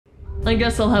I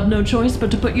guess I'll have no choice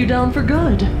but to put you down for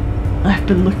good. I've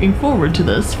been looking forward to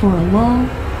this for a long,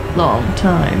 long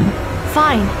time.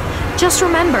 Fine. Just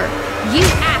remember, you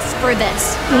asked for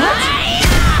this.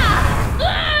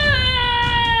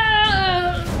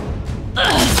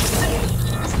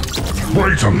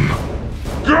 Wait 'em!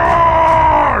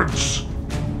 Guards!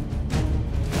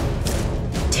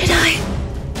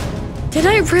 Did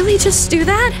I really just do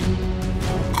that?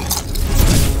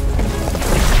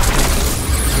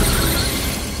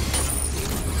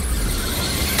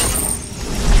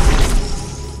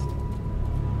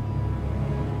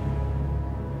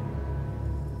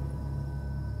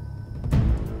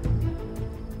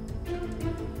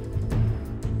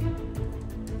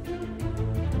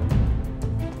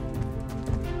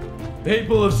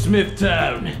 People of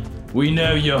Smithtown, we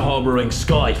know you're harboring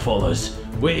Skyfallers.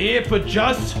 We're here for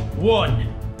just one.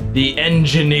 The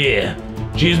engineer.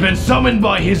 She's been summoned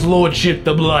by his lordship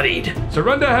the Bloodied.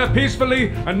 Surrender her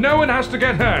peacefully and no one has to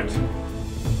get hurt.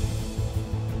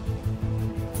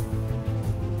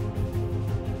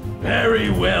 Very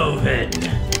well then.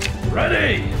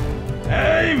 Ready!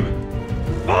 Aim!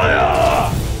 Fire!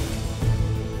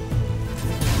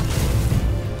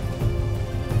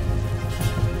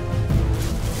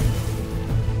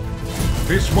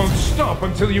 This won't stop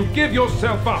until you give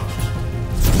yourself up.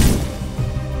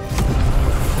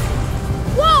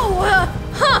 Whoa!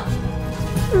 Huh!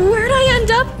 Where'd I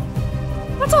end up?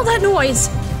 What's all that noise?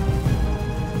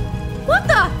 What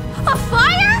the? A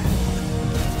fire?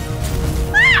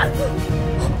 Ah!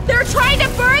 They're trying to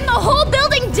burn the whole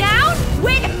building down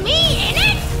with me in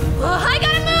it? I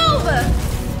gotta move!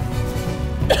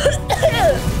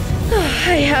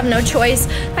 I have no choice.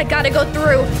 I gotta go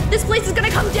through. This place is gonna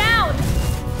come down.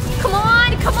 Come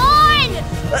on, come on!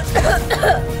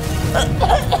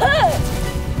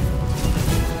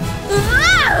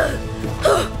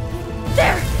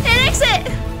 There, an exit!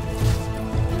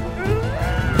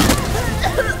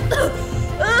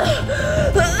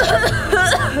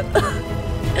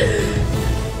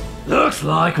 Looks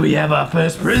like we have our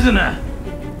first prisoner.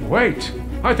 Wait,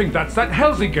 I think that's that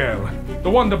Helsie girl.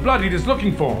 The one the Bloodied is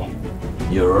looking for.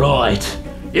 You're right.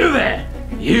 You there!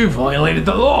 You violated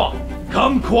the law.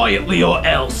 Come quietly or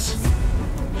else.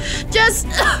 Just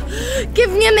give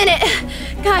me a minute.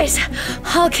 Guys,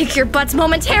 I'll kick your butts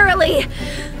momentarily.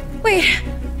 Wait.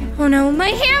 Oh no, my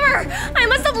hammer! I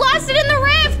must have lost it in the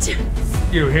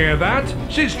rift! You hear that?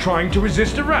 She's trying to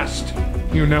resist arrest.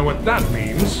 You know what that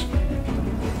means.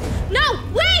 No,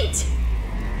 wait!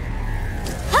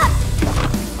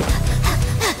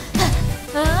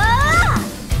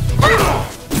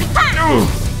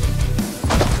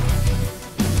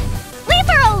 Leave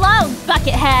her alone,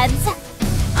 bucketheads!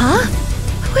 Huh?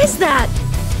 Who is that?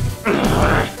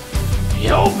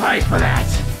 You'll pay for that.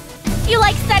 You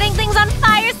like setting things on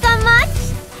fire so much?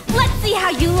 Let's see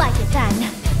how you like it then.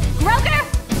 Groker,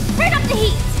 turn up the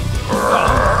heat!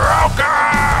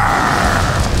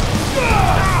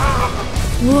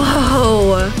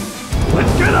 Whoa!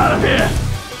 Let's get out of here!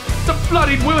 The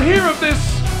Bloodied will hear of this!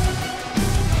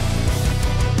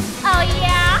 Oh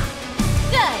yeah?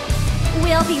 Good.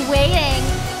 We'll be waiting.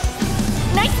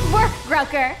 Nice work,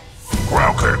 Groker.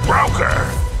 Groker!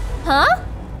 Huh?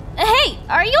 Hey,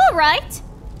 are you alright?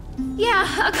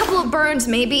 Yeah, a couple of burns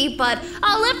maybe, but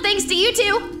I'll live thanks to you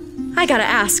two. I gotta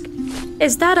ask,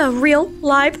 is that a real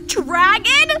live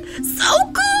dragon? So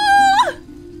cool!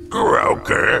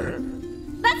 Groker!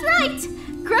 That's right!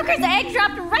 Groker's egg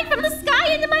dropped right from the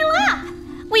sky into my lap!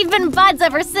 We've been buds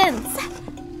ever since.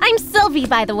 I'm Sylvie,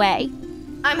 by the way.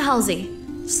 I'm Helsie.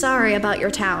 Sorry about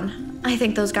your town. I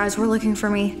think those guys were looking for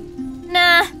me.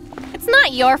 Nah, it's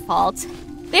not your fault.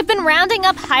 They've been rounding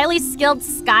up highly skilled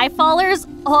Skyfallers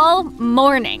all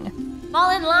morning. Fall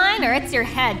in line or it's your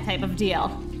head type of deal.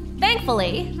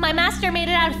 Thankfully, my master made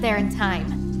it out of there in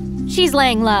time. She's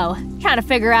laying low, trying to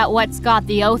figure out what's got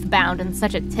the oath bound in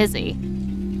such a tizzy.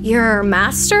 Your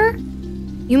master?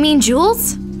 You mean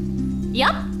Jules?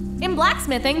 Yup. In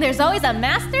blacksmithing, there's always a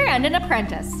master and an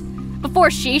apprentice. Before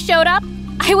she showed up,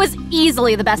 I was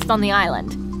easily the best on the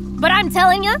island. But I'm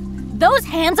telling you, those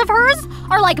hands of hers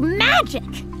are like magic.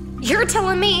 You're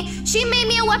telling me she made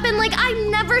me a weapon like I've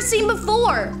never seen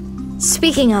before.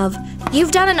 Speaking of,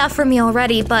 you've done enough for me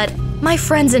already, but my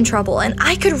friend's in trouble and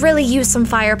I could really use some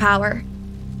firepower.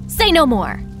 Say no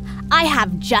more. I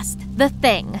have just the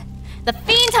thing. The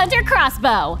Fiend Hunter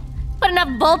crossbow. Put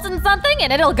enough bolts in something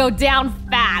and it'll go down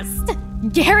fast.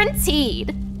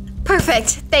 Guaranteed.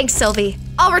 Perfect. Thanks, Sylvie.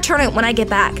 I'll return it when I get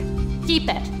back. Keep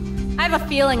it. I have a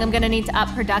feeling I'm gonna need to up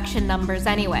production numbers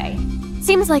anyway.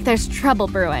 Seems like there's trouble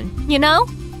brewing, you know?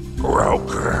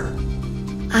 Groker.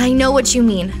 I know what you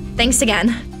mean. Thanks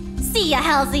again. See ya,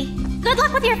 Helsie. Good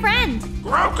luck with your friend.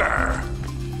 Broker!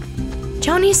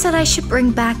 Joni said I should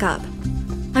bring backup.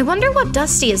 I wonder what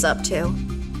Dusty is up to.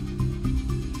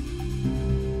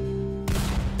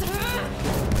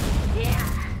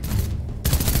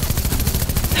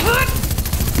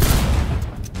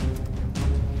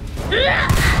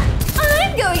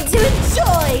 I'm going to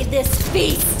enjoy this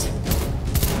feast!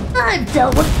 I've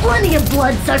dealt with plenty of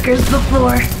bloodsuckers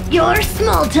before. You're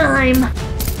small time.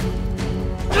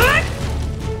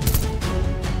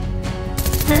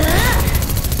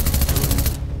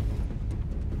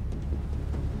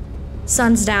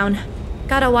 Sun's down.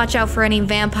 Gotta watch out for any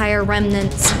vampire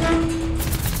remnants.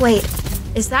 Wait,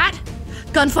 is that?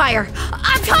 Gunfire!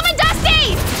 I'm coming,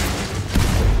 Dusty!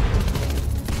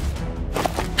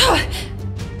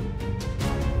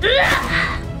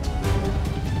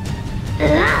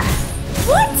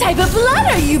 What type of blood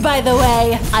are you, by the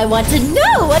way? I want to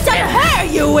know what to pair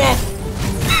you with!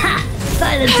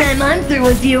 By the time I'm through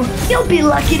with you, you'll be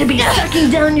lucky to be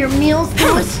sucking down your meals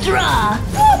through a straw.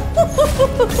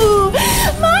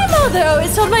 My mother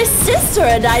always told my sister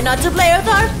and I not to play with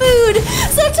our food,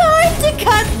 so time to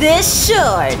cut this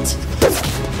short.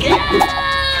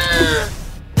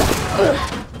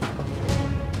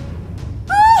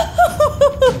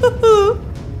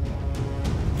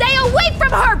 Stay away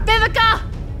from her, Vivica!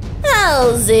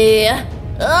 Helsie.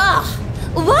 Ugh.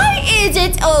 Why is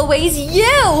it always you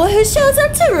who shows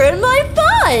up to ruin my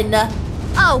fun?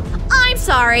 Oh, I'm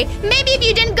sorry. Maybe if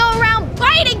you didn't go around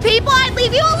biting people, I'd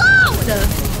leave you alone!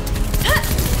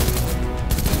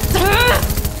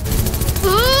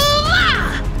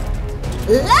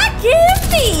 Lucky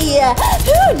me!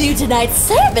 Who knew tonight's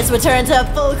service would turn into a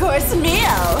full-course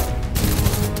meal?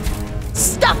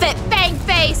 Stuff it, bang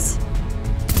face!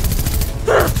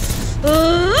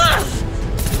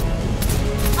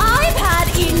 I've had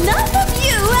enough of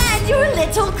you and your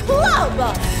little club!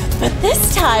 But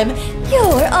this time,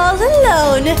 you're all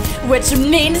alone, which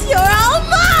means you're all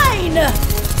mine!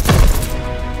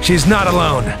 She's not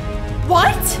alone.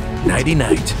 What?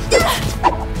 Nighty-night.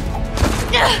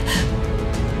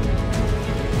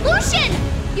 Lucien!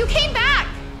 You came back!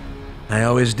 I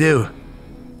always do.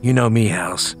 You know me,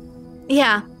 Hels.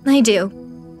 Yeah, I do.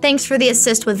 Thanks for the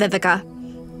assist with Vivica.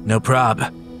 No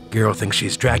prob. Girl thinks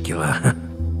she's Dracula.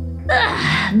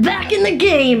 Back in the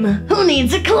game. Who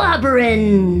needs a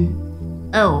clobbering?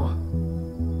 Oh.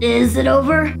 Is it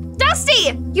over?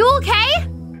 Dusty! You okay?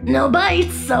 No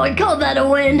bites, so I'd call that a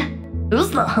win.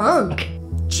 Who's the hunk?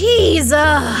 Jeez,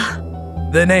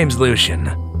 The name's Lucien.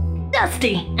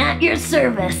 Dusty, at your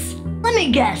service. Let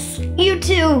me guess. You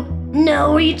two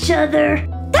know each other?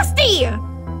 Dusty!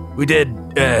 We did,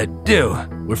 do.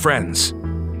 We're friends.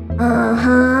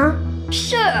 Uh-huh.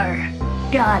 Sure.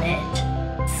 Got it.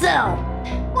 So,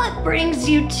 what brings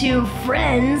you two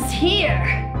friends here?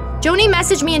 Joni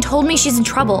messaged me and told me she's in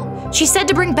trouble. She said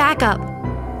to bring backup.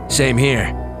 Same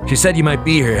here. She said you might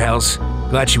be here, Hels.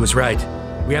 Glad she was right.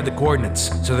 We have the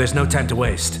coordinates, so there's no time to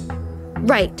waste.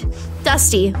 Right.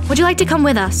 Dusty, would you like to come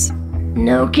with us?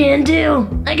 No can do.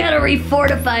 I gotta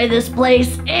refortify this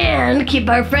place and keep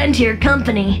our friend here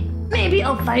company. Maybe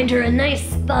I'll find her a nice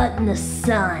spot in the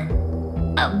sun.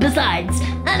 Oh, besides,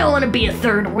 I don't want to be a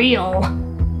third wheel.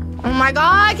 Oh my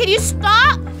god, can you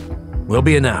stop? Will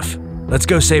be enough. Let's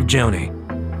go save Joni.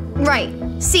 Right.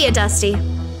 See ya, Dusty.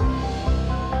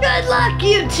 Good luck,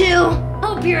 you two.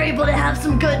 Hope you're able to have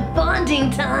some good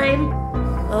bonding time.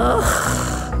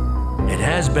 It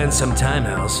has been some time,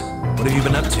 Hels. What have you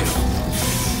been up to?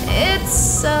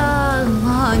 It's a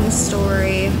long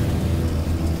story.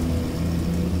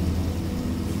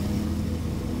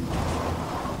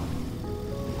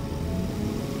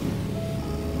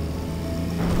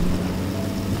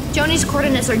 Joni's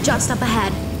coordinates are just up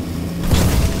ahead.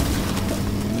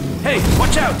 Hey,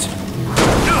 watch out!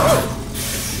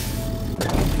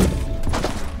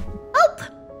 Oh!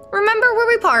 Remember where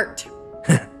we parked?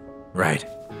 Right.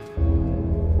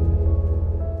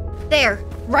 There,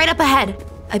 right up ahead.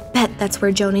 I bet that's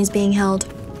where Joni's being held.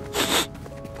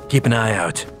 Keep an eye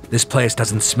out. This place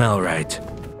doesn't smell right.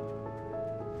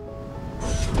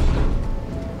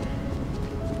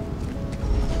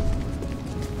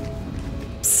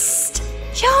 Psst!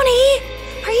 Joni!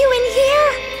 Are you in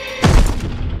here?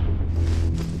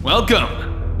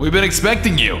 Welcome! We've been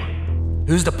expecting you.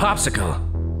 Who's the popsicle?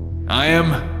 I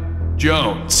am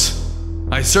Jones.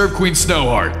 I serve Queen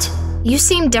Snowheart. You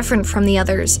seem different from the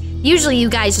others. Usually you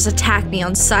guys just attack me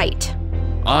on sight.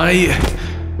 I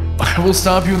will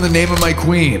stop you in the name of my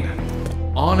queen.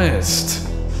 Honest.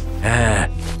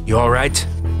 You alright?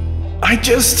 I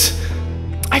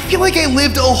feel like I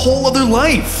lived a whole other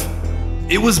life.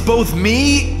 It was both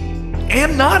me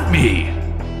and not me.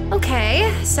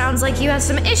 Okay, sounds like you have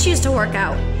some issues to work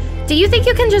out. Do you think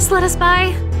you can just let us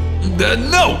by?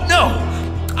 No!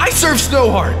 I serve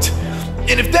Snowheart.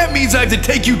 And if that means I have to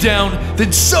take you down,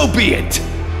 then so be it.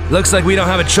 Looks like we don't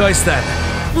have a choice then.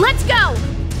 Let's go!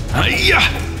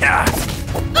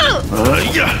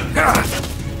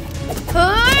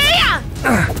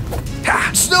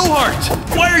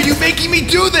 Snowheart, why are you making me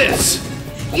do this?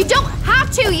 You don't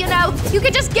have to, you know. You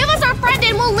could just give us our friend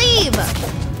and we'll leave.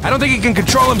 I don't think he can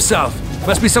control himself.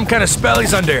 Must be some kind of spell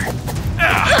he's under.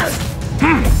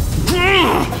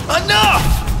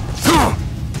 Enough!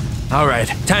 All right,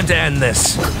 time to end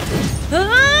this.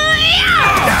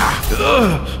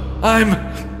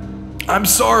 I'm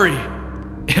sorry.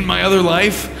 In my other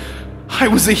life, I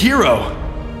was a hero.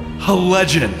 A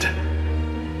legend.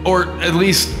 Or at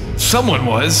least someone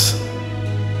was.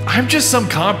 I'm just some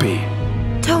copy.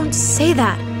 Don't say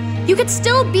that. You could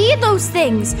still be those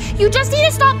things. You just need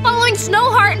to stop following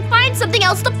Snowheart and find something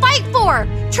else to fight for.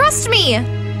 Trust me.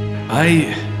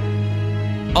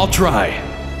 I'll try.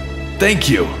 Thank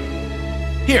you.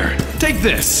 Here, take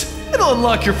this. It'll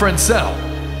unlock your friend's cell.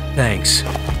 Thanks.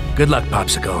 Good luck,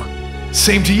 Popsicle.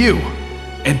 Same to you.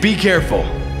 And be careful.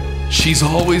 She's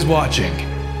always watching.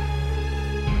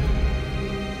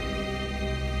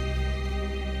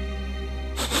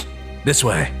 This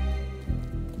way.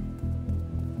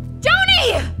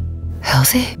 Joni!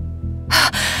 Helsie?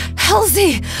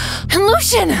 Helsie! And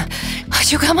Lucien!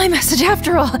 You got my message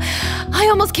after all. I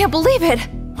almost can't believe it.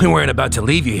 We weren't about to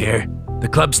leave you here. The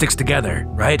club sticks together,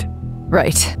 right?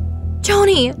 Right.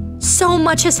 Joni, so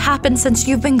much has happened since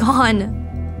you've been gone.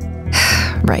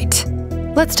 Right.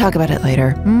 Let's talk about it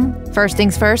later. First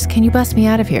things first, can you bust me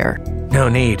out of here? No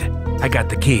need. I got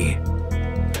the key.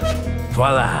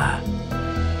 Voila.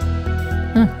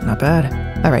 Not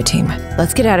bad. All right, team.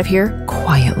 Let's get out of here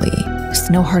quietly.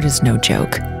 Snowheart is no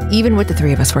joke. Even with the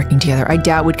three of us working together, I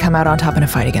doubt we'd come out on top in a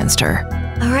fight against her.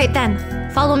 All right then,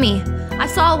 follow me. I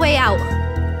saw a way out.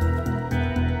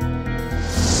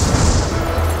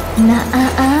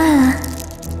 Nuh-uh-uh.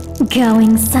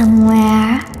 Going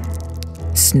somewhere.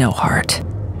 Snowheart.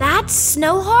 That's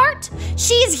Snowheart?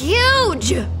 She's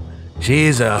huge!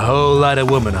 She's a whole lot of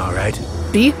woman, all right.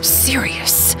 Be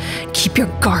serious. Keep your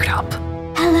guard up.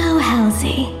 Hello,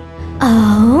 Helsie.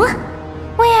 Oh?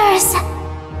 Where's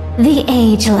the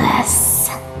Ageless?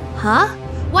 Huh?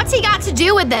 What's he got to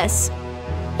do with this?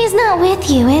 He's not with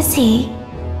you, is he?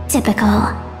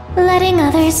 Typical. Letting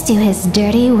others do his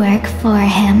dirty work for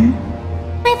him.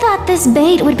 I thought this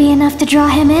bait would be enough to draw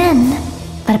him in,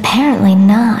 but apparently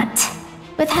not.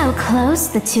 With how close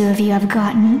the two of you have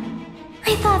gotten,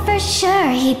 I thought for sure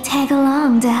he'd tag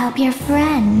along to help your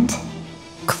friend.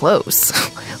 Close?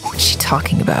 What's she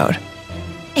talking about?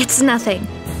 It's nothing.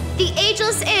 The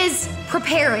Ageless is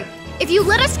preparing. If you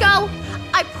let us go,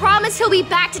 I promise he'll be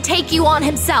back to take you on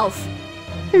himself.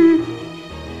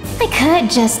 I could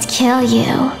just kill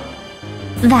you.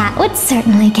 That would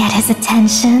certainly get his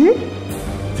attention.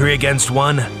 3 against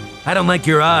 1? I don't like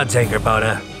your odds,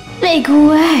 Angerbona. Big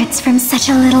words from such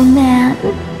a little man.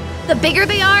 The bigger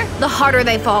they are, the harder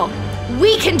they fall.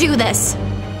 We can do this.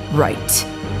 Right.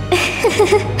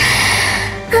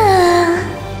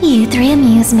 You three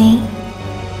amuse me.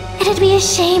 It'd be a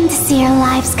shame to see your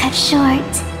lives cut short.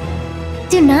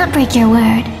 Do not break your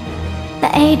word. The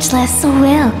Ageless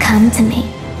will come to me.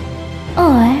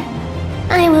 Or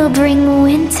I will bring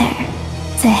winter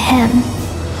to him.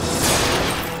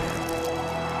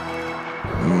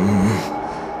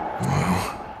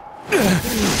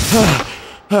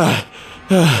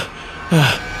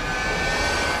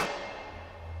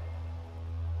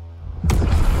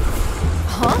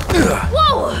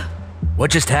 Whoa!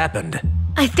 What just happened?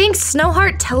 I think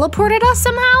Snowheart teleported us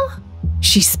somehow?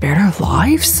 She spared our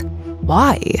lives?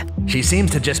 Why? She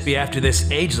seems to just be after this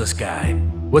ageless guy.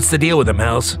 What's the deal with him,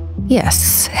 Hels?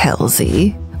 Yes,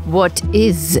 Helsie. What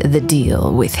is the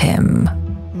deal with him?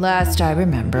 Last I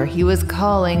remember, he was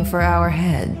calling for our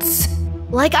heads.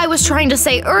 Like I was trying to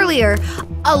say earlier,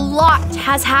 a lot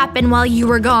has happened while you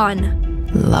were gone.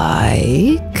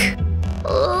 Like?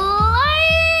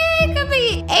 Like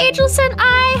the Ageless and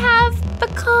I have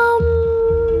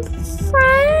become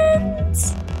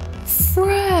friends?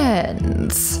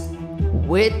 Friends?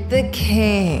 With the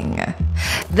king.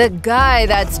 The guy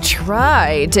that's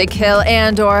tried to kill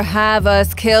and or have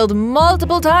us killed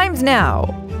multiple times now.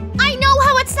 I know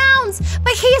how it sounds,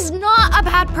 but he is not a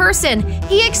bad person.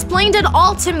 He explained it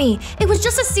all to me. It was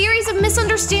just a series of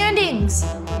misunderstandings.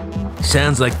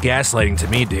 Sounds like gaslighting to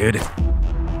me, dude.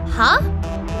 Huh?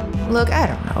 Look, I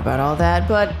don't know about all that,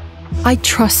 but I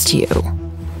trust you.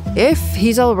 If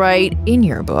he's all right in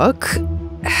your book,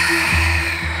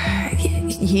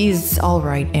 he's all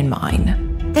right in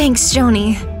mine. Thanks,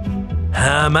 Joni.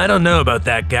 I don't know about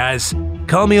that, guys.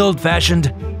 Call me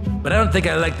old-fashioned, but I don't think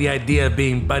I like the idea of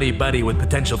being buddy-buddy with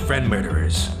potential friend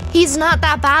murderers. He's not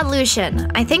that bad,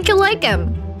 Lucien. I think you'll like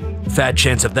him. Fat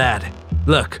chance of that.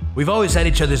 Look, we've always had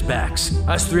each other's backs.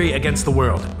 Us three against the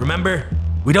world, remember?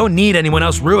 We don't need anyone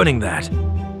else ruining that.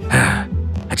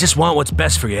 I just want what's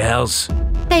best for you, Hells.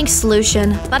 Thanks,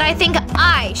 Lucien, but I think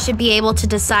I should be able to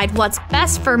decide what's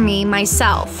best for me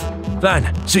myself.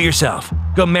 Fine, suit yourself.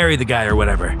 Go marry the guy or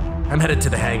whatever. I'm headed to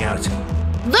the hangout.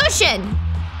 Lucien!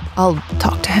 I'll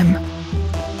talk to him.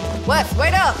 Wes,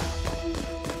 wait up!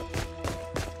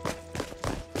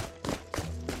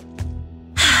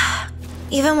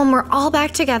 Even when we're all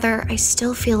back together, I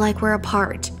still feel like we're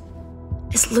apart.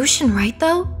 Is Lucien right,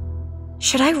 though?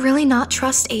 Should I really not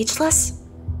trust Ageless?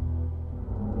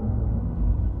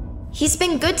 He's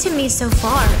been good to me so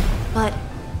far, but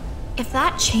if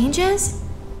that changes?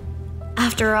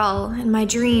 After all, in my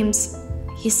dreams,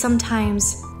 he's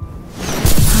sometimes...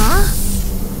 Huh?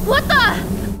 What the?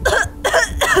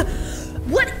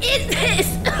 What is this?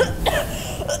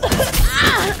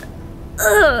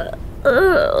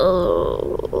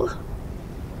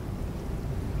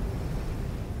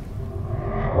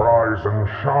 Rise and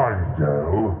shine,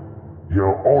 girl.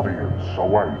 Your audience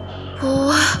awaits.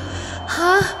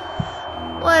 Huh?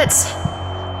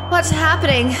 What's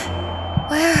happening?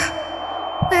 Where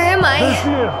am I? There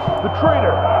she is, the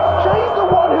traitor. She's the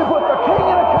one who put the king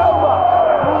in a coma.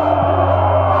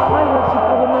 I wish you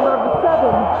could remember the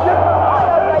seven.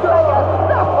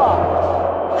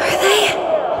 Are they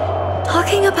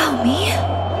talking about me?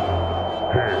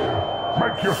 Here,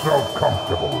 make yourself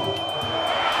comfortable.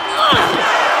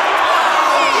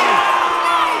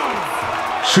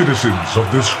 Citizens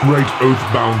of this great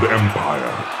oath-bound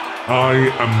empire, I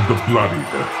am the Bloodied,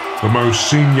 the most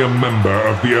senior member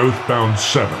of the Oath-Bound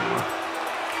Seven.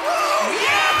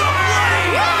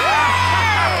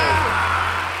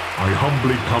 I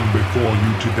humbly come before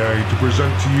you today to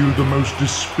present to you the most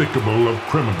despicable of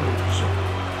criminals.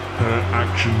 Her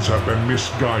actions have been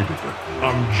misguided,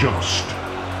 unjust,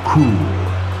 cruel.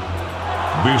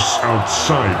 This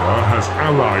outsider has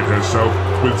allied herself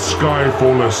with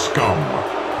Skyfaller scum,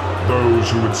 those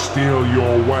who would steal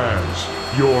your wares,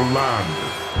 your land,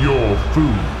 your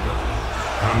food.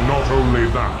 And not only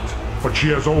that, but she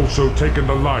has also taken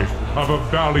the life of a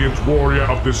valiant warrior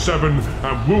of the Seven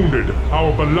and wounded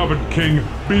our beloved king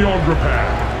beyond repair.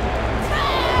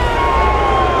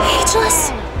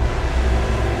 Ageless?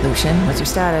 Lucien, what's your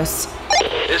status?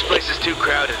 This place is too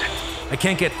crowded. I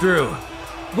can't get through.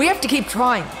 We have to keep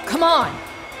trying. Come on.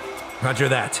 Roger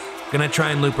that. Gonna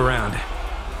try and loop around.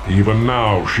 Even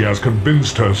now, she has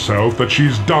convinced herself that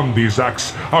she's done these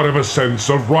acts out of a sense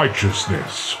of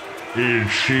righteousness.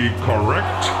 Is she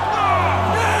correct?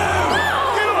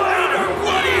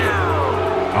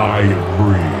 I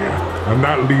agree. And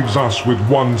that leaves us with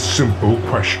one simple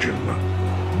question.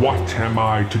 What am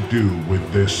I to do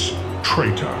with this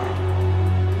traitor?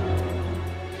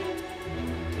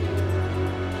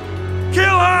 Kill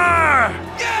her!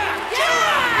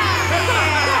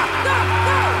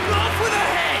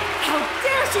 How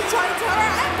dare she try to tear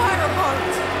our empire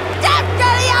apart! Death to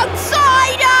the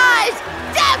outsiders!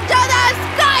 Death to the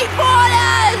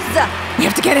Skyfallers! We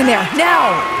have to get in there,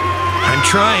 now! I'm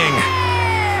trying.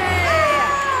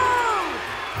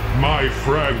 My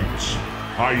friends,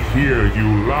 I hear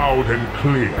you loud and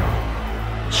clear.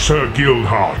 Sir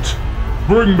Gildheart,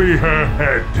 bring me her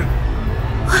head.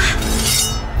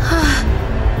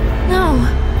 No,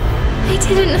 I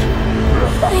didn't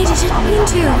mean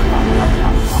to.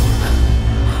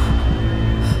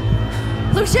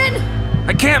 Lucien!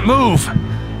 I can't move!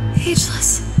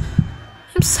 Ageless,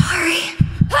 I'm sorry.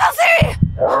 Helsie!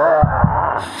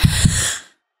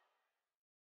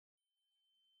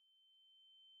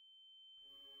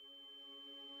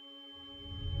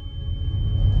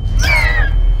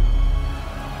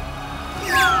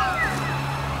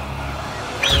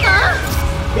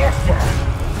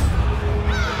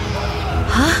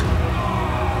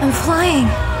 I'm flying.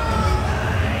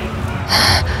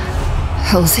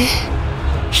 Helsie?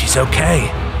 She's okay.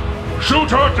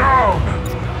 Shoot her down!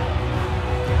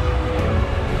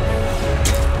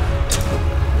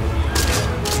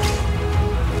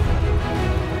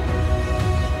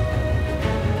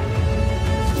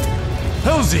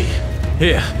 Helsie!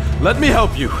 Here, let me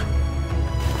help you.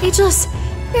 Ageless,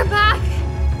 you're back.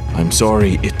 I'm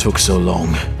sorry it took so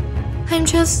long. I'm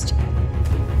just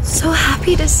so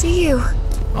happy to see you.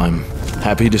 I'm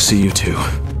happy to see you too.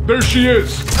 There she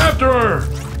is! After her!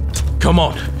 Come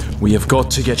on, we have got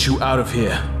to get you out of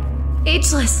here.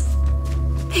 Ageless,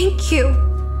 thank you.